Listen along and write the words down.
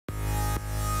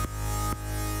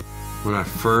When I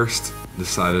first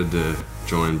decided to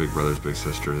join Big Brothers Big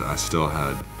Sisters, I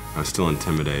was still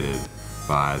intimidated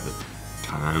by the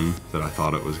time that I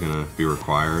thought it was going to be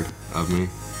required of me.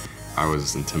 I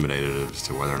was intimidated as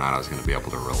to whether or not I was going to be able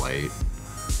to relate.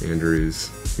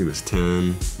 He was 10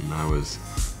 and I was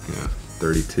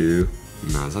 32.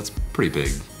 That's a pretty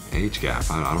big age gap.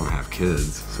 I don't have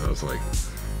kids, so I was like,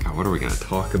 God, what are we going to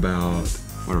talk about?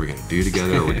 What are we going to do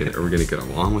together? Are we going to get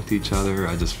along with each other?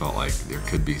 I just felt like there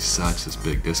could be such this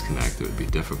big disconnect. It would be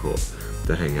difficult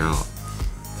to hang out.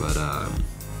 But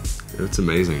it's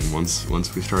amazing.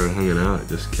 Once we started hanging out, it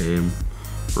just came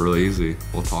really easy.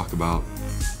 We'll talk about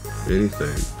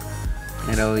anything.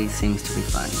 It always seems to be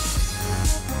fun.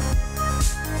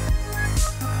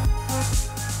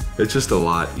 It's just a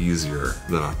lot easier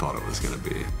than I thought it was going to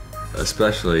be,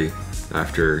 especially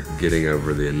after getting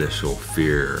over the initial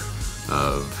fear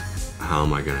of how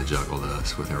am I going to juggle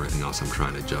this with everything else I'm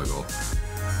trying to juggle.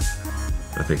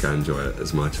 I think I enjoy it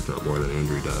as much, if not more, than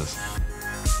Andrew does.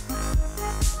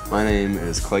 My name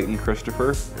is Clayton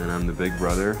Christopher, and I'm the big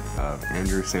brother of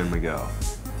Andrew San Miguel.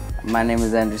 My name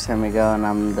is Andrew San Miguel, and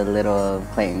I'm the little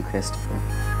of Clayton Christopher.